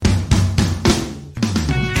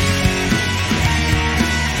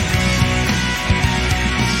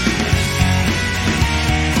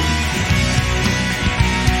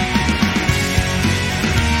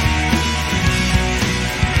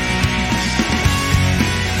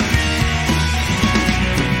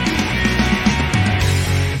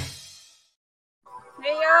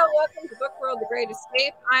Great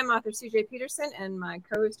Escape. I'm author CJ Peterson, and my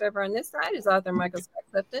co-host over on this side is author Michael Scott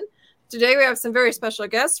Clifton. Today we have some very special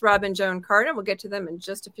guests, Rob and Joan Carter. We'll get to them in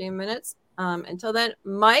just a few minutes. Until then,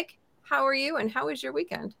 Mike, how are you, and how was your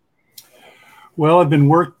weekend? Well, I've been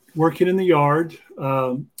working in the yard.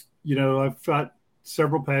 I've got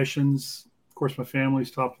several passions. Of course, my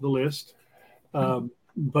family's top of the list.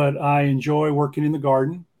 But I enjoy working in the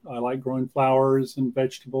garden. I like growing flowers and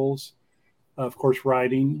vegetables. Of course,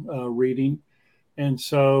 writing, reading. And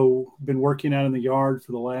so I've been working out in the yard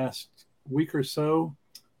for the last week or so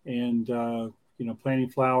and, planting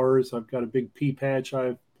flowers. I've got a big pea patch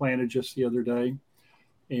I planted just the other day.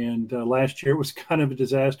 And last year it was kind of a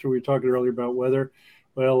disaster. We were talking earlier about weather.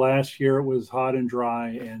 Well, last year it was hot and dry,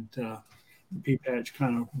 and the pea patch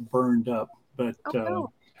kind of burned up. But,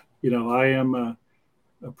 I am a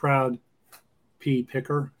proud pea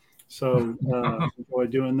picker, so enjoy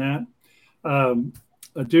doing that. I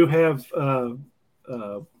do have a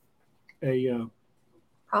book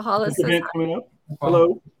event coming up.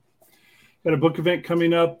 Hello. Got a book event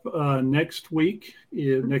coming up next week.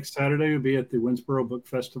 Next Saturday will be at the Winsboro Book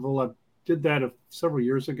Festival. I did that several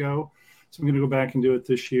years ago, so I'm going to go back and do it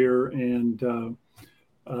this year. And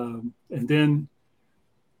then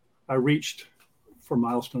I reached, for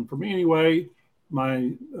milestone for me anyway,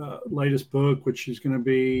 my latest book, which is going to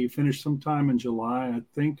be finished sometime in July. I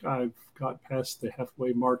think I've got past the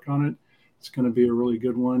halfway mark on it. It's going to be a really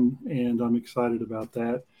good one, and I'm excited about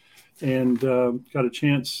that. And got a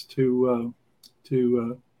chance to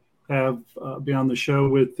be on the show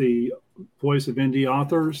with the Voice of Indie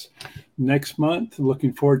Authors next month.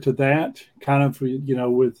 Looking forward to that. Kind of,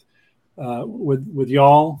 with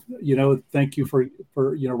y'all. Thank you for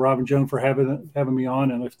Rob and Joan for having me on,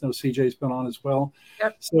 and I know CJ's been on as well.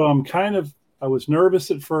 Yep. So I was nervous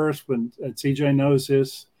at first when CJ knows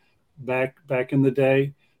this. Back in the day,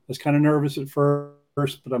 I was kind of nervous at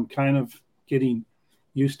first, but I'm kind of getting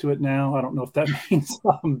used to it now. I don't know if that means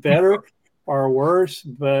I'm better or worse,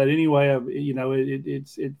 but anyway,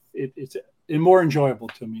 it's more enjoyable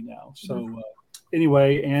to me now. So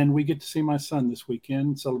anyway, and we get to see my son this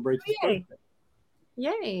weekend, celebrate his birthday.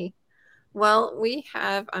 Yay. Well, we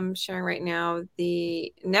have, I'm sharing right now,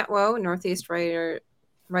 the NETWO, Northeast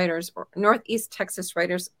Texas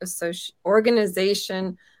Writers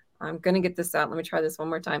Organization. I'm going to get this out. Let me try this one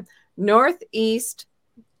more time. Northeast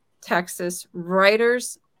Texas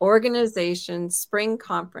Writers Organization Spring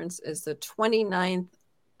Conference is the 29th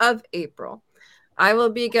of April. I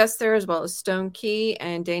will be a guest there, as well as Stone Key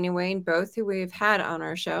and Danny Wayne, both who we've had on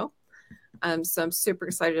our show. So I'm super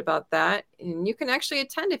excited about that. And you can actually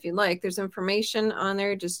attend if you like. There's information on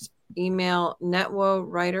there. Just email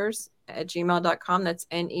netwowriters@gmail.com. That's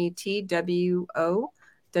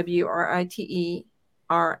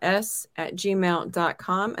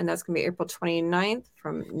netwowriters@gmail.com. And that's going to be April 29th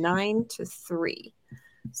from 9 to 3.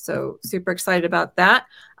 So super excited about that.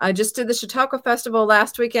 I just did the Chautauqua Festival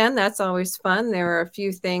last weekend. That's always fun. There are a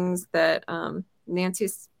few things that Nancy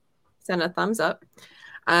sent a thumbs up.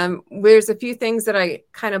 There's a few things that I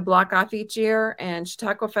kind of block off each year, and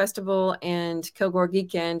Chautauqua Festival and Kilgore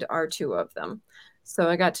Geekend are two of them. So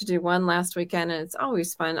I got to do one last weekend, and it's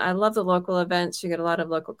always fun. I love the local events. You get a lot of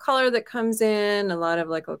local color that comes in, a lot of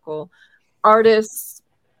local artists,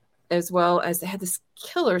 as well as they had this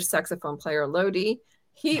killer saxophone player, Lodi.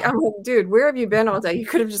 I'm like, dude, where have you been all day? You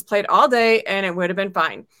could have just played all day and it would have been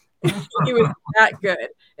fine. He was that good.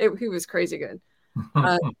 He was crazy good.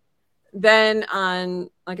 Then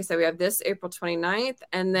on, like I said, we have this April 29th,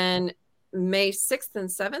 and then May 6th and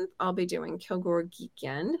 7th, I'll be doing Kilgore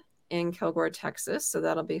Geekend in Kilgore, Texas. So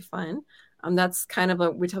that'll be fun. That's kind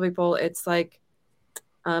of we tell people it's like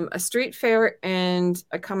a street fair and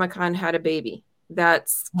a Comic-Con had a baby.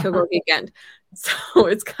 That's Kilgore Geekend. So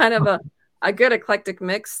it's kind of a good eclectic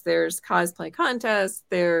mix. There's cosplay contests,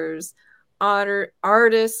 there's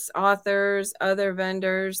artists, authors, other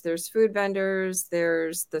vendors, there's food vendors,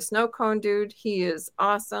 there's the snow cone dude. He is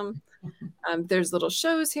awesome. There's little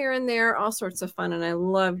shows here and there, all sorts of fun, and I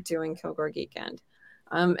love doing Kilgore Geekend.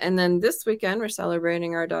 And then this weekend, we're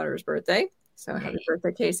celebrating our daughter's birthday. So happy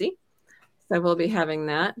birthday, Casey. So we'll be having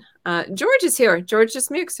that. George is here. George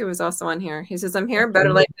Smukes, who was also on here. He says, I'm here,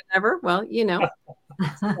 better late than never. Well,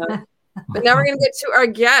 But now we're going to get to our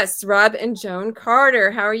guests, Rob and Joan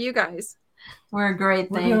Carter. How are you guys? We're great,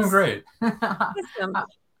 thanks. We're doing great. Awesome.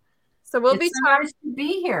 So we'll be talking to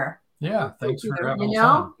be here. Yeah, thanks for having us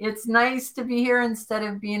on. It's nice to be here instead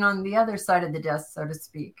of being on the other side of the desk, so to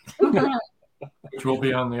speak. Which will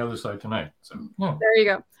be on the other side tonight. So there you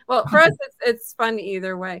go. Well, for us, it's fun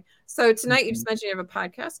either way. So tonight, you just mentioned you have a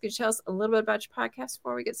podcast. Could you tell us a little bit about your podcast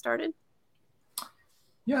before we get started?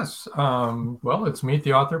 Yes. Well, it's Meet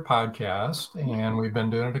the Author podcast, and we've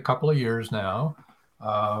been doing it a couple of years now.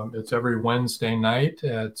 It's every Wednesday night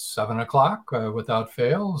at 7 o'clock without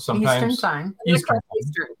fail. Sometimes Eastern time.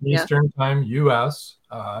 Eastern time, U.S.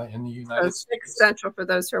 In the So United 6 States. Central for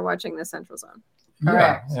those who are watching the Central Zone.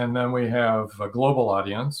 Correct. Yeah, and then we have a global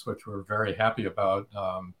audience, which we're very happy about.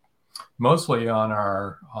 Mostly on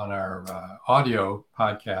our audio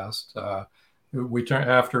podcast.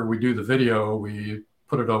 After we do the video, we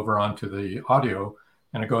put it over onto the audio,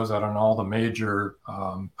 and it goes out on all the major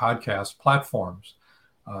podcast platforms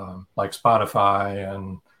like Spotify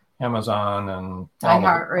and Amazon and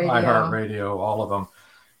iHeartRadio, all of them.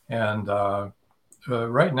 And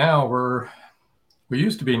right now we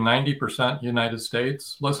used to be 90% United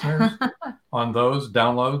States listeners on those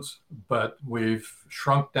downloads, but we've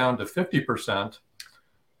shrunk down to 50%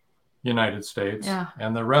 United States. Yeah.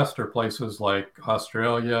 And the rest are places like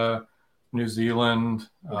Australia, New Zealand,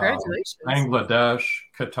 Bangladesh,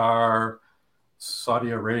 Qatar,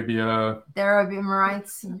 Saudi Arabia. The Arab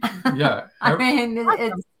Emirates. Yeah. I mean,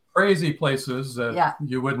 it's crazy places that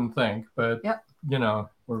you wouldn't think, but,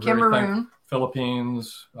 we're very thankful.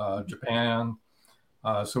 Philippines, Japan.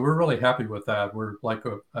 So we're really happy with that. We're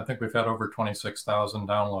I think we've had over 26,000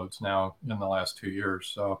 downloads now in the last 2 years.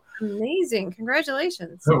 So amazing!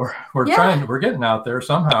 Congratulations. So we're getting out there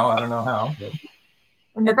somehow. I don't know how. But.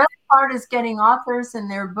 And the best part is getting authors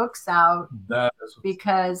and their books out. That is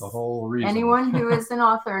because the whole reason. Anyone who is an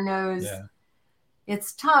author knows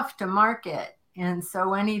it's tough to market. And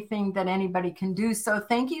so anything that anybody can do. So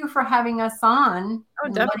thank you for having us on. Oh,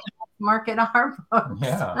 definitely. Market our books.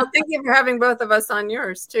 Yeah. Well, thank you for having both of us on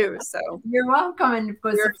yours too. So you're welcome, and it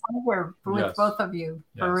was a pleasure with both of you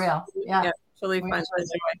for real. Yeah, really fun.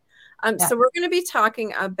 So we're going to be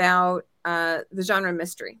talking about the genre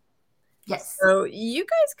mystery. Yes. So you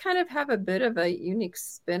guys kind of have a bit of a unique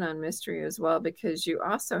spin on mystery as well, because you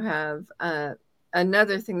also have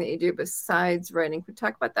another thing that you do besides writing. Could we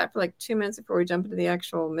talk about that for like 2 minutes before we jump into the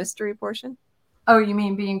actual mystery portion? Oh, you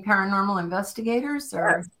mean being paranormal investigators,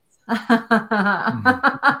 or? Yes.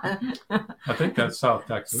 I think that's South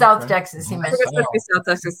Texas. South Texas, he mentioned. South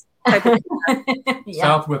Texas.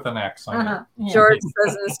 South with an X on it. George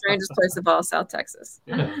says in the strangest place of all, South Texas.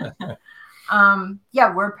 We're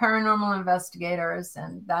paranormal investigators,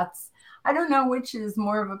 and I don't know which is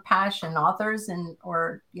more of a passion, authors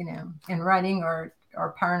or in writing or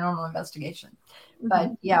paranormal investigation.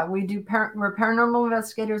 But we're paranormal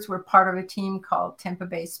investigators. We're part of a team called Tampa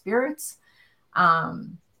Bay Spirits.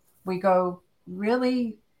 We go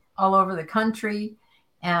really all over the country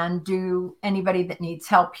and do anybody that needs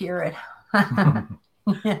help here at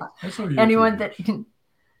anyone that can.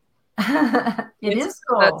 It is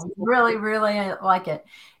cool. Really, really like it.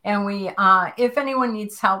 And we, if anyone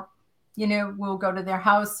needs help, we'll go to their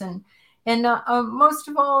house and most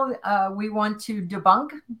of all, we want to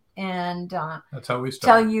debunk and that's how we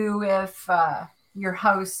start. Tell you if your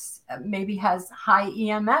house maybe has high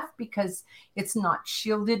EMF because it's not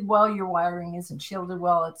shielded well, your wiring isn't shielded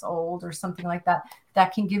well, it's old or something like that.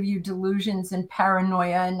 That can give you delusions and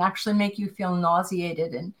paranoia and actually make you feel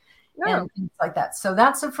nauseated and things like that. So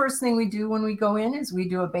that's the first thing we do when we go in is we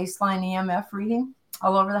do a baseline EMF reading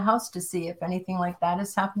all over the house to see if anything like that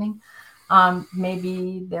is happening.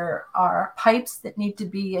 Maybe there are pipes that need to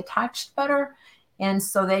be attached better. And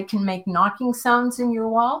so they can make knocking sounds in your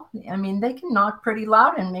wall. I mean, they can knock pretty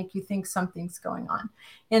loud and make you think something's going on.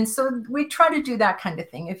 And so we try to do that kind of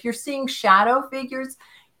thing. If you're seeing shadow figures,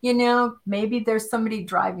 maybe there's somebody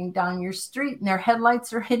driving down your street and their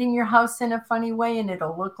headlights are hitting your house in a funny way and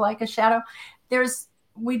it'll look like a shadow.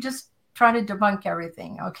 We just try to debunk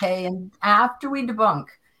everything, okay? And after we debunk,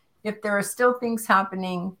 if there are still things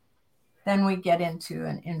happening, then we get into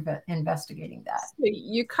investigating that. So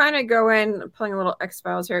you kind of go in, pulling a little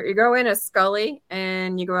X-Files here. You go in as Scully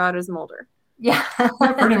and you go out as Mulder. Yeah.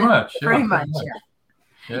 Pretty much. Pretty much,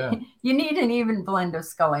 yeah. You need an even blend of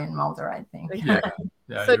Scully and Mulder, I think. Yeah.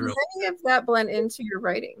 So does any of that blend into your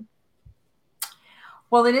writing?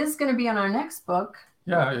 Well, it is going to be on our next book.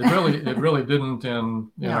 Yeah, it really didn't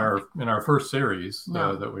in our first series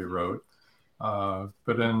that we wrote.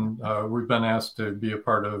 But then we've been asked to be a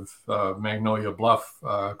part of Magnolia Bluff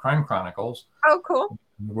Crime Chronicles. Oh, cool.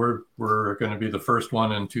 We're going to be the first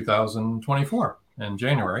one in 2024 in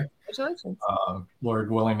January. Congratulations.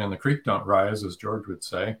 Lord willing and the creek don't rise, as George would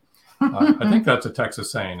say. I think that's a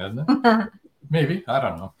Texas saying, isn't it? Maybe. I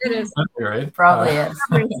don't know. It is. Right. Probably is.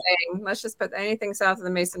 Saying, let's just put anything south of the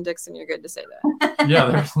Mason-Dixon. You're good to say that. Yeah,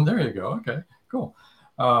 there you go. Okay, cool.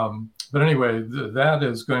 But anyway, that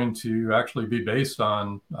is going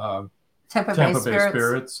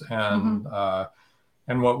and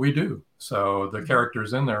and what we do. So the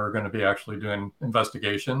characters in there are going to be actually doing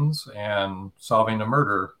investigations and solving a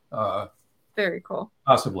murder. Very cool.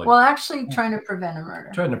 Possibly. Well, actually trying to prevent a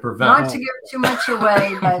murder. Trying to prevent. Not to give too much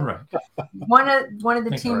away, but Right. one of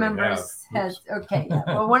the team already members have. has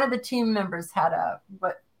well, one of the team members had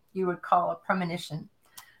what you would call a premonition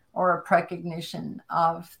or a precognition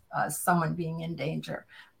of someone being in danger.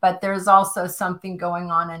 But there's also something going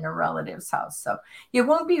on in a relative's house. So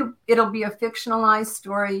it'll be a fictionalized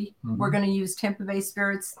story. Mm-hmm. We're going to use Tampa Bay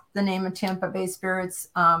Spirits, the name of Tampa Bay Spirits,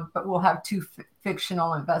 but we'll have two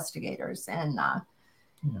fictional investigators. And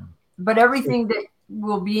but everything that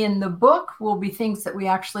will be in the book will be things that we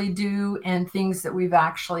actually do and things that we've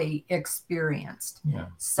actually experienced. Yeah.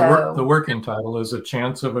 So the working title is A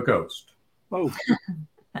Chance of a Ghost. Oh.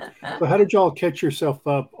 So how did y'all catch yourself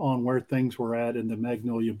up on where things were at in the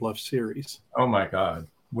Magnolia Bluff series? Oh my God.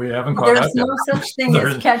 We haven't caught up. There's no such thing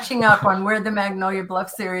as catching up on where the Magnolia Bluff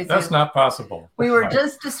series That's is. not possible. We were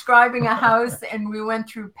just describing a house and we went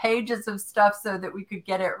through pages of stuff so that we could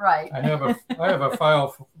get it right. I have a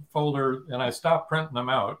file folder and I stopped printing them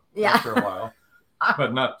out after a while,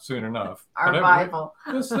 but not soon enough. Our Bible.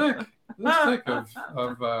 This thick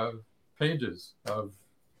of pages of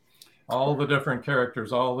all the different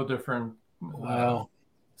characters, all the different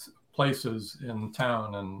places in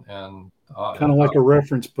town, and kind of like a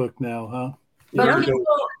reference book now, huh? But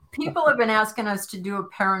people have been asking us to do a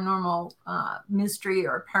paranormal mystery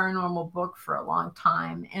or a paranormal book for a long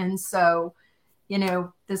time, and so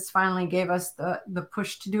this finally gave us the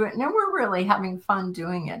push to do it, and we're really having fun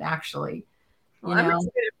doing it. Actually, I'm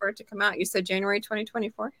excited for it to come out. You said January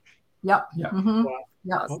 2024. Yep. Yeah. Mm-hmm. Wow.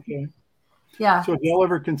 Yep. Okay. Yeah. So have y'all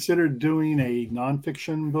ever considered doing a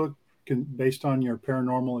nonfiction book based on your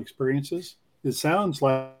paranormal experiences? It sounds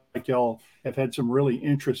like y'all have had some really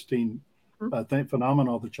interesting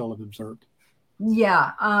phenomena that y'all have observed.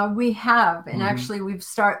 Yeah, we have. And actually we've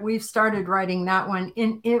started writing that one.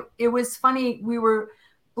 And it was funny. We were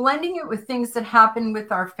blending it with things that happen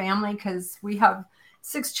with our family because we have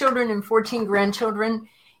 6 children and 14 grandchildren.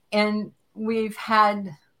 And we've had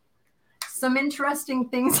some interesting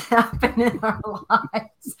things happen in our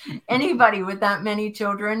lives. Anybody with that many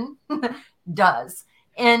children does.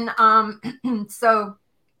 And so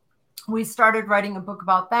we started writing a book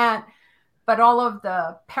about that, but all of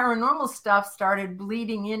the paranormal stuff started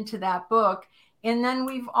bleeding into that book. And then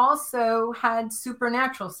we've also had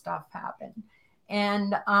supernatural stuff happen.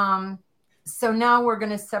 And so now we're going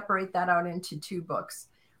to separate that out into 2 books,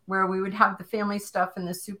 where we would have the family stuff and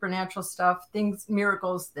the supernatural stuff,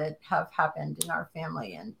 miracles that have happened in our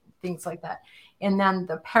family and things like that. And then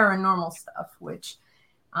the paranormal stuff, which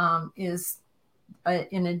is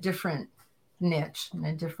in a different niche, in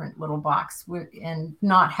a different little box, and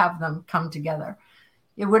not have them come together.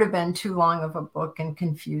 It would have been too long of a book and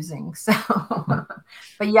confusing. So,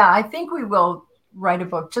 but yeah, I think we will write a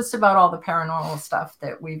book just about all the paranormal stuff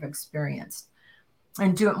that we've experienced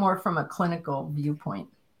and do it more from a clinical viewpoint.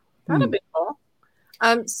 That'd be cool.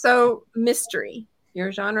 So mystery,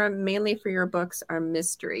 your genre mainly for your books are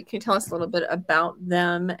mystery. Can you tell us a little bit about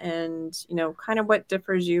them and, kind of what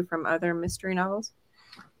differs you from other mystery novels?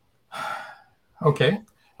 Okay.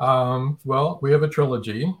 Well, we have a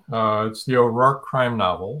trilogy. It's the O'Rourke crime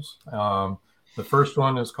novels. The first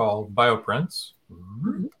one is called Bioprints.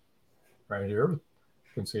 Right here. You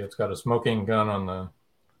can see it's got a smoking gun on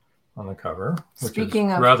the cover.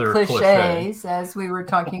 Speaking of rather cliches, as we were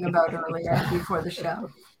talking about earlier before the show,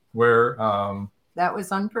 where that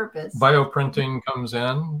was on purpose. Bioprinting comes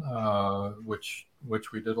in, which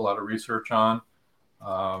we did a lot of research on.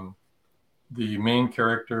 The main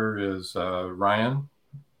character is Ryan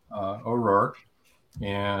O'Rourke,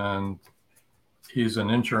 and he's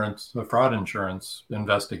a fraud insurance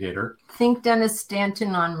investigator. Think Dennis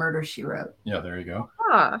Stanton on Murder, She Wrote. Yeah, there you go.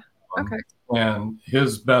 Okay. And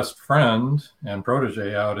his best friend and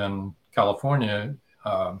protege out in California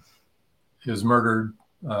is murdered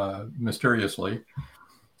mysteriously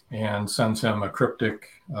and sends him a cryptic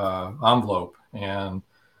envelope. And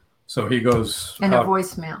so he goes and a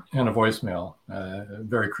voicemail. And a voicemail,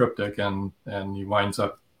 very cryptic, and he winds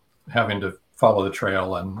up having to follow the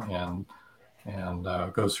trail and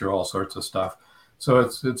goes through all sorts of stuff. So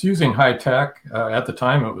it's using high tech. At the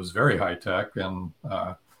time, it was very high tech, and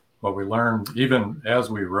what we learned, even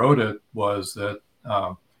as we wrote it, was that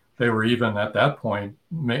they were even at that point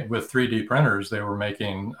with 3D printers. They were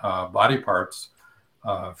making body parts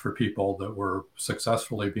for people that were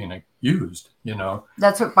successfully being used.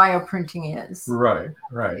 That's what bioprinting is. Right.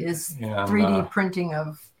 Is 3D printing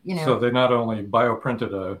of. So they not only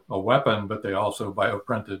bioprinted a weapon, but they also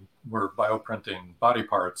were bioprinting body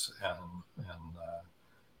parts and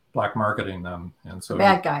black marketing them, and so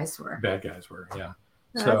bad guys were. Yeah.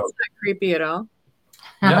 That's So not creepy at all.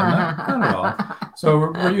 yeah, not at all.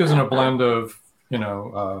 So we're using a blend of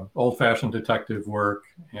old-fashioned detective work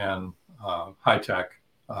and high-tech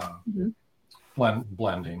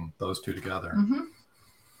blending those two together. Mm-hmm.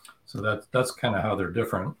 So that's kind of how they're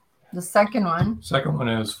different. The second one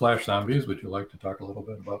is Flash Zombies. Would you like to talk a little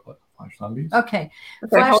bit about Flash Zombies? Okay.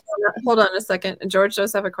 Hold on a second. George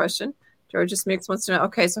does have a question. George just wants to know.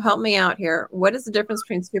 Okay, so help me out here. What is the difference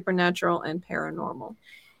between supernatural and paranormal?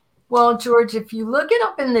 Well, George, if you look it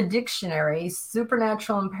up in the dictionary,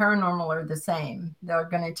 supernatural and paranormal are the same. They're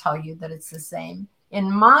going to tell you that it's the same. In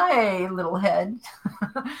my little head,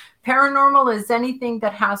 paranormal is anything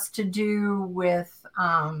that has to do with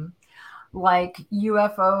like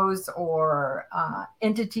UFOs or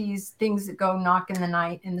entities, things that go knock in the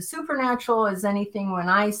night. And the supernatural is anything when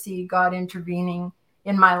I see God intervening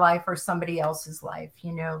in my life or somebody else's life,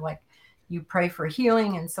 like you pray for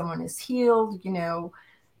healing and someone is healed,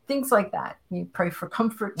 things like that. You pray for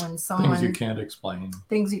comfort when someone... Things you can't explain.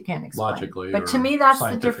 Logically. But to me, that's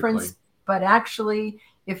the difference. But actually,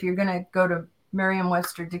 if you're going to go to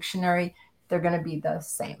Merriam-Webster dictionary, they're going to be the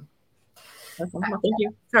same. Well, thank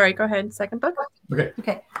you. Sorry, go ahead. Second book.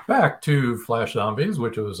 Okay. Back to Flash Zombies,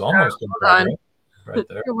 which was almost in progress. Right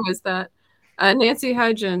there. Who was that? Nancy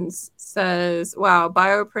Hudgens says, "Wow,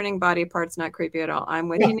 bioprinting body parts not creepy at all." I'm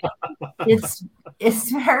with you.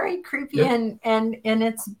 It's very creepy, and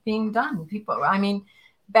it's being done. People, I mean,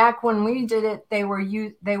 back when we did it, they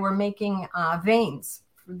were making veins,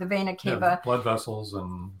 the vena cava, blood vessels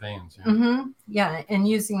and veins. Yeah. Mm-hmm. Yeah, and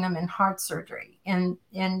using them in heart surgery, and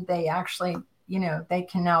they actually, they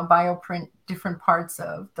can now bioprint different parts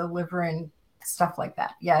of the liver and stuff like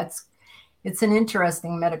that. Yeah, it's an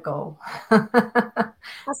interesting medical. I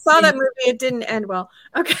saw that movie. It didn't end well.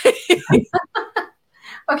 Okay.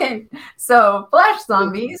 Okay, so Flash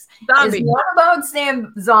Zombies is not about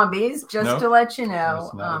zombies, just to let you know.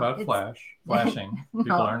 It's not about flashing.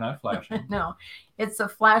 People are not flashing. No, it's a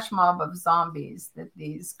flash mob of zombies that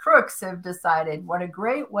these crooks have decided what a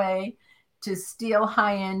great way to steal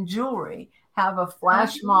high-end jewelry. Have a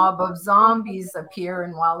flash mob of zombies appear,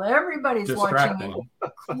 and while everybody's watching,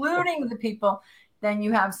 including the people, then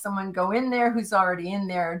you have someone go in there who's already in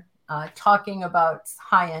there talking about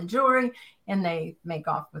high-end jewelry, and they make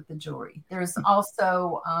off with the jewelry. There's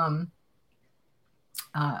also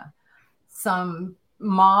some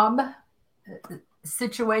mob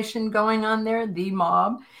situation going on there, the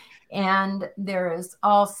mob, and there is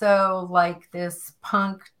also like this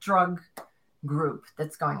punk drug group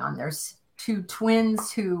that's going on. There's two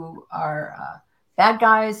twins who are bad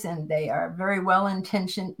guys, and they are very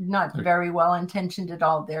well-intentioned, not very well-intentioned at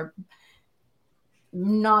all. They're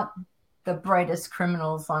not the brightest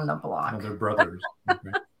criminals on the block. No, they're brothers.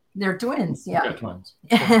 They're twins, yeah. Yeah, twins.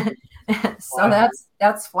 So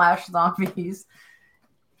that's Flash Zombies.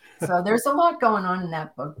 So there's a lot going on in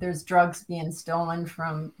that book. There's drugs being stolen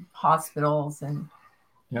from hospitals, and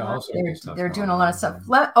they're doing a lot of stuff.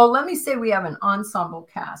 Let me say we have an ensemble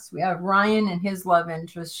cast. We have Ryan and his love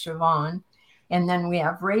interest, Siobhan. And then we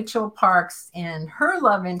have Rachel Parks and her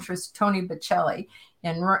love interest, Tony Bocelli.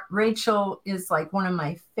 And Rachel is like one of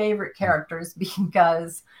my favorite characters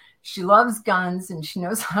because she loves guns and she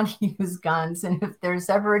knows how to use guns. And if there's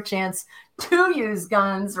ever a chance to use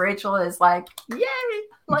guns, Rachel is like, yay,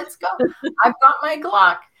 let's go. I've got my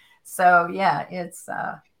Glock. So yeah,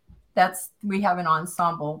 we have an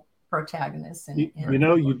ensemble protagonist.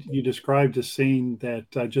 You described a scene that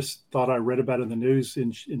I just thought I read about in the news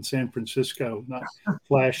in San Francisco, not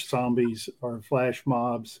flash zombies or flash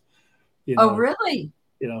mobs. Oh, really?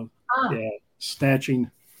 Yeah, snatching.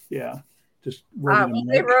 Yeah, just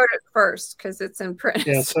they wrote it first because it's in print.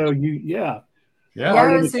 Yeah, so Yeah,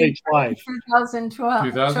 it was in 2012.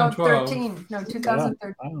 2013. No,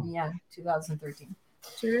 2013. Wow. Yeah, 2013.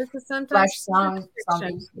 Flash Zombies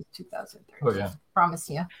was 2013. Oh, yeah. Promise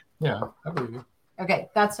you. Yeah, I believe you. Okay,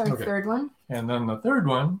 that's our third one. And then the third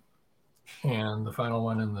one, and the final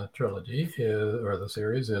one in the trilogy, or the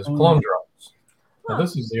series, is Clone Drones. Now,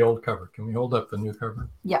 this is the old cover. Can we hold up the new cover?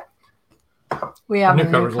 Yeah. We have the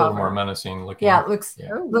new cover's a little more menacing looking. Yeah, it looks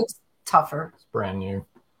tougher. It's brand new.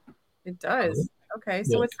 It does. Okay,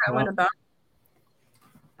 so what's that one about?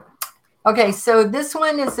 Okay, so this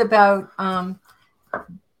one is about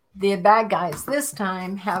the bad guys this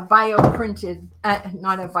time have have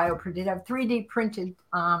 3D printed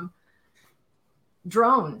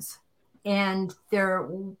drones, and they're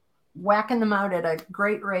whacking them out at a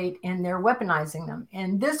great rate, and they're weaponizing them.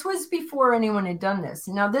 And this was before anyone had done this.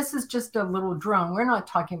 Now, this is just a little drone. We're not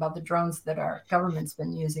talking about the drones that our government's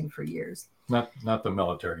been using for years. Not the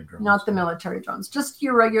military drones. Not the military drones. Just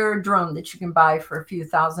your regular drone that you can buy for a few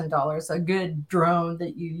 $1,000s. A good drone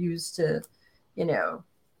that you use to,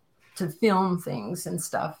 to film things and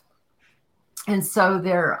stuff. And so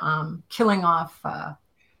they're killing off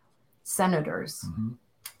senators. Mm-hmm.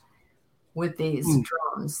 With these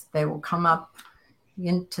drones. They will come up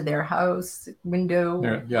into their house window.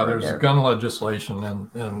 There's gun legislation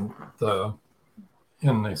in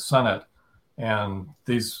the Senate, and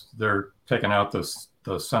they're taking out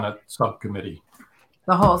the Senate subcommittee.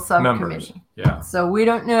 The whole subcommittee. Members. Yeah. So we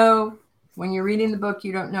don't know, when you're reading the book,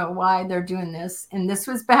 you don't know why they're doing this. And this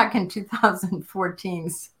was back in 2014.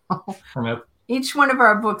 So each one of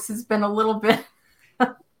our books has been a little bit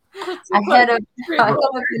ahead of the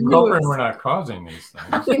news. We're not causing these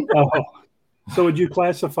things. So would you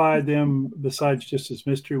classify them, besides just as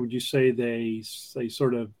mystery, would you say they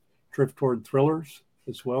sort of drift toward thrillers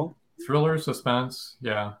as well? Thriller, suspense,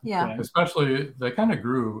 yeah. Especially, they kind of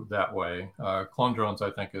grew that way. Clone Drones,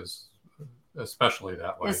 I think, is especially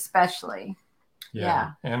that way. Especially,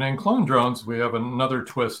 yeah. And in Clone Drones, we have another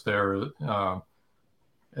twist there.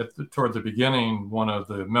 Toward the beginning, one of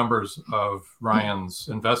the members of Ryan's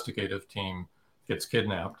investigative team gets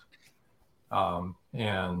kidnapped,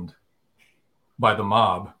 and by the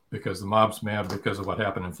mob, because the mob's mad because of what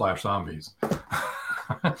happened in Flash Zombies,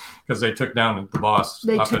 because they took down the boss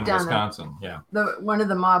up in Wisconsin. One of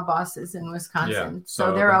the mob bosses in Wisconsin. Yeah.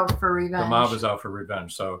 So they're out for revenge. The mob is out for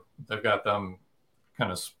revenge. So they've got them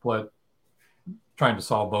kind of split, trying to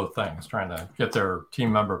solve both things, trying to get their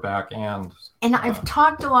team member back. And I've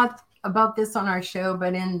talked a lot about this on our show,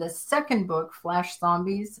 but in the second book, Flash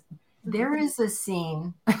Zombies, there is a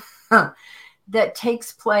scene that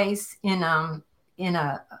takes place in a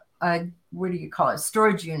what do you call it,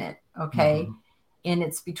 storage unit, okay? Mm-hmm. And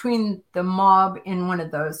it's between the mob and one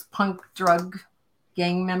of those punk drug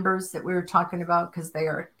gang members that we were talking about, because they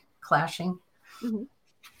are clashing.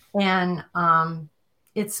 Mm-hmm. And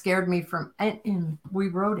it scared me and we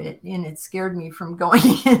wrote it, and it scared me from going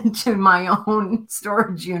into my own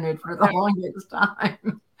storage unit for the longest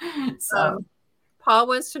time. So Paul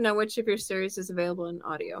wants to know which of your series is available in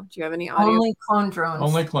audio. Do you have any audio? Only Clone Drones.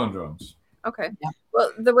 Only Clone Drones. Okay. Yeah.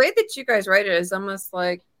 Well, the way that you guys write it is almost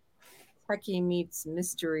like techie meets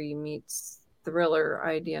mystery meets thriller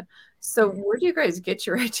idea. So where do you guys get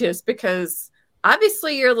your ideas? Because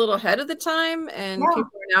obviously you're a little ahead of the time, and people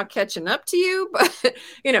are now catching up to you. But,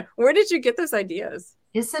 where did you get those ideas?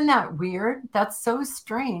 Isn't that weird? That's so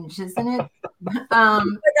strange, isn't it?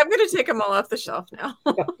 I'm going to take them all off the shelf now.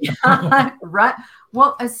 Right.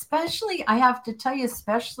 Well, especially, I have to tell you,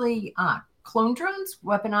 Clone Drones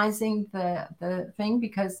weaponizing the thing,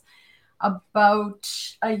 because about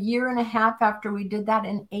a year and a half after we did that,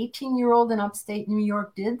 an 18-year-old in upstate New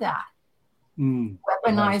York did that.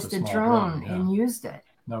 Weaponized a drone and used it.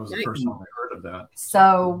 That was the first time we heard of that.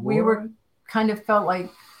 So we were kind of felt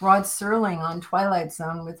like Rod Serling on Twilight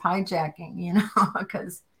Zone with hijacking,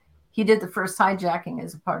 because he did the first hijacking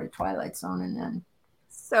as a part of Twilight Zone, and then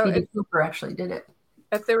Peter Cooper actually did it.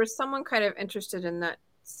 If there was someone kind of interested in that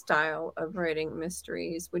style of writing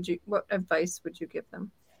mysteries, what advice would you give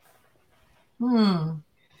them?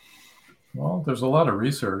 Well, there's a lot of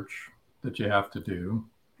research that you have to do.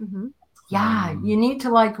 Mm-hmm. Yeah, you need to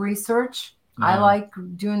like research. Yeah. I like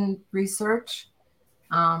doing research.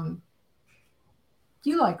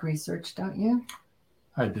 You like research, don't you?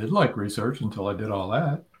 I did like research until I did all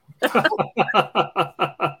that.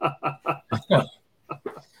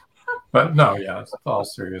 But no, it's all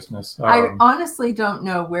seriousness. I honestly don't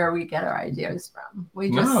know where we get our ideas from.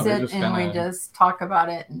 We just sit and we just talk about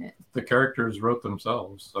it. And the characters wrote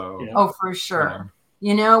themselves. So. Yeah. Oh, for sure.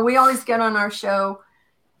 We always get on our show,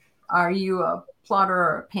 are you a plotter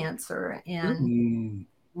or a pantser? And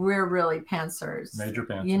we're really pantsers. Major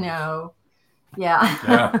pantsers.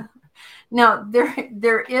 Yeah. Now,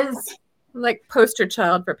 there is... like poster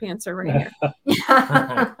child for pantser right here.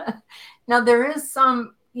 Yeah. Now, there is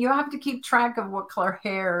some... You have to keep track of what color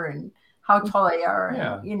hair and how tall they are,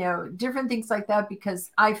 and, different things like that, because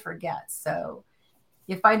I forget. So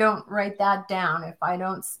if I don't write that down, if I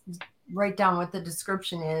don't write down what the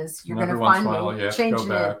description is, you're going to find me changing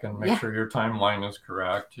go back and make sure your timeline is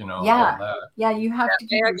correct, all that. Yeah, you have to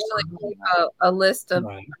actually keep a list of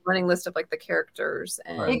running list of like the characters,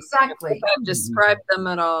 and exactly describe them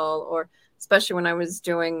at all, or especially when I was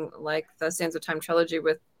doing like the Sands of Time trilogy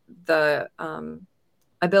with the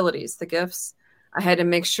abilities, the gifts. I had to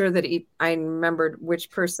make sure that I remembered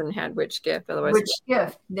which person had which gift. Otherwise, which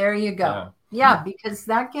gift? There you go. Yeah, because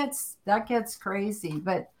that gets crazy.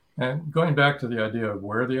 But and going back to the idea of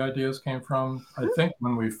where the ideas came from, I think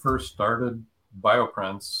when we first started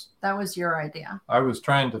Bioprints, that was your idea. I was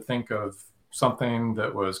trying to think of something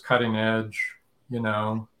that was cutting edge,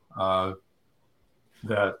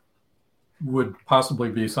 that would possibly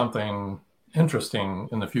be something interesting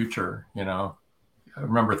in the future. I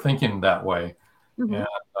remember thinking that way. Mm-hmm. And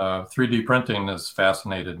 3D printing has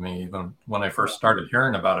fascinated me. Even when I first started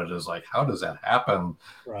hearing about it, is like, how does that happen?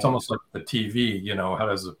 Right. It's almost like the TV, how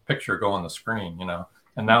does the picture go on the screen,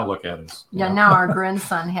 And now look at us. Yeah, now our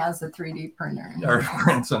grandson has a 3D printer. Our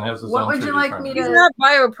grandson has his own 3D printer. What would you like me to... He's not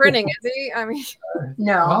bioprinting, is he? I mean...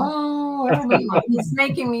 No. Oh, I don't know. He's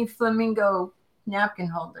making me flamingo napkin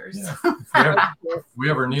holders. Yeah. If we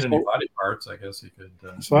ever need any body parts, I guess he could.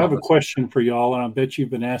 So I have a question for y'all, and I bet you've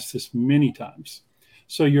been asked this many times.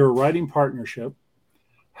 So you're a writing partnership.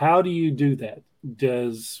 How do you do that?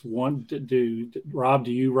 Rob,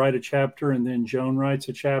 do you write a chapter and then Joan writes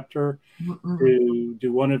a chapter?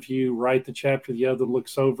 Do one of you write the chapter, the other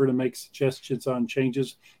looks over to make suggestions on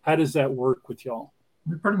changes? How does that work with y'all?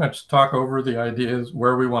 We pretty much talk over the ideas,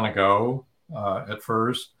 where we want to go at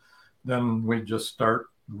first. Then we just start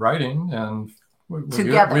writing, and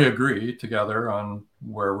we agree together on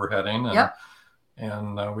where we're heading,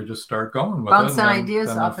 and we just start going with bouncing ideas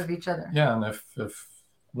off of each other. Yeah, and if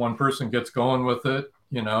one person gets going with it,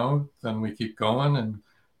 then we keep going, and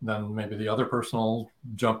then maybe the other person will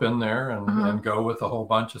jump in there and go with a whole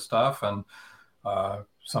bunch of stuff. And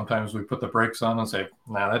sometimes we put the brakes on and say,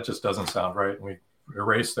 nah, that just doesn't sound right. And we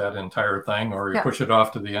erase that entire thing, or we push it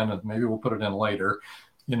off to the end, and maybe we'll put it in later,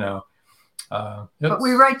 but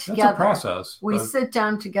we write together. It's a process. We sit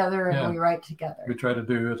down together and we write together. We try to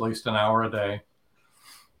do at least an hour a day.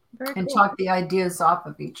 And talk the ideas off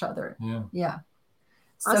of each other. Yeah.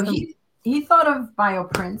 So awesome. He thought of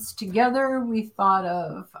bioprints. Together we thought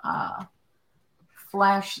of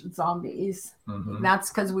flash zombies. Mm-hmm. That's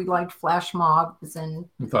because we liked flash mobs, and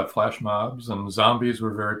we thought flash mobs and zombies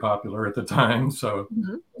were very popular at the time. So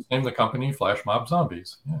named the company Flash Mob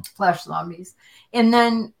Zombies. Yeah. Flash zombies. And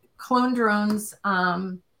then clone drones,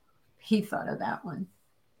 he thought of that one.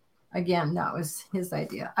 Again, that was his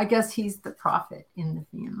idea. I guess he's the prophet in the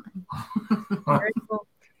family. Very cool.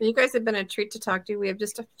 Well, you guys have been a treat to talk to. We have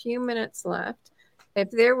just a few minutes left.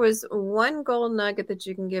 If there was one gold nugget that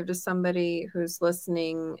you can give to somebody who's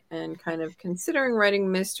listening and kind of considering writing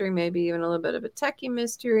mystery, maybe even a little bit of a techie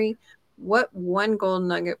mystery, what one gold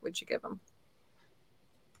nugget would you give them?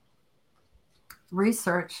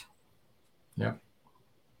 Research. Yeah.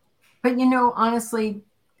 But, honestly,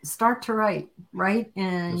 start to write,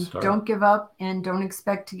 and don't give up, and don't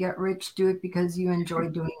expect to get rich. Do it because you enjoy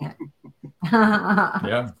doing it.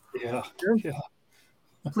 Yeah.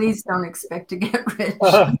 Please don't expect to get rich.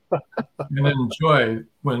 And enjoy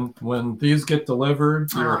when these get delivered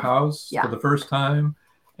to your house for the first time,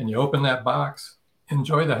 and you open that box,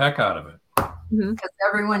 enjoy the heck out of it. Because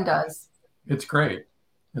everyone does. It's great.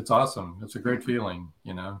 It's awesome. It's a great feeling,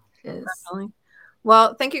 It is. Definitely.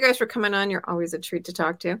 Well, thank you guys for coming on. You're always a treat to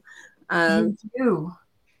talk to. Thank you.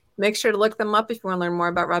 Make sure to look them up if you want to learn more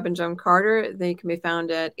about Rob and Joan Carter. They can be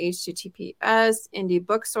found at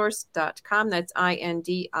https://indiebooksource.com. That's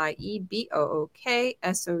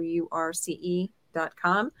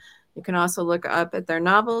INDIEBOOKSOURCE.com. You can also look up at their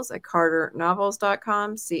novels at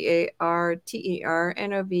carternovels.com,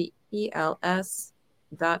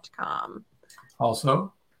 CARTERNOVELS.com.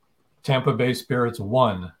 Also,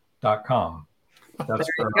 TampaBaySpirits1.com. That's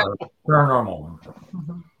for our paranormal one.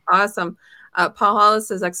 Awesome. Paul Hollis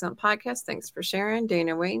says, excellent podcast. Thanks for sharing.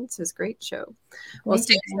 Dana Wayne says, great show. Well,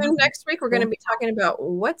 stay tuned. Next week, we're going to be talking about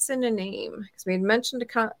what's in a name. Because we had mentioned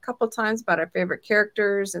a couple times about our favorite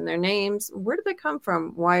characters and their names. Where do they come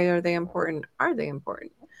from? Why are they important? Are they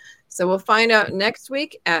important? So we'll find out next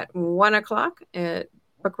week at 1:00 at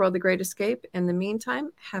Book World: The Great Escape. In the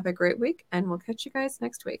meantime, have a great week, and we'll catch you guys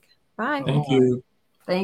next week. Bye. Thank you.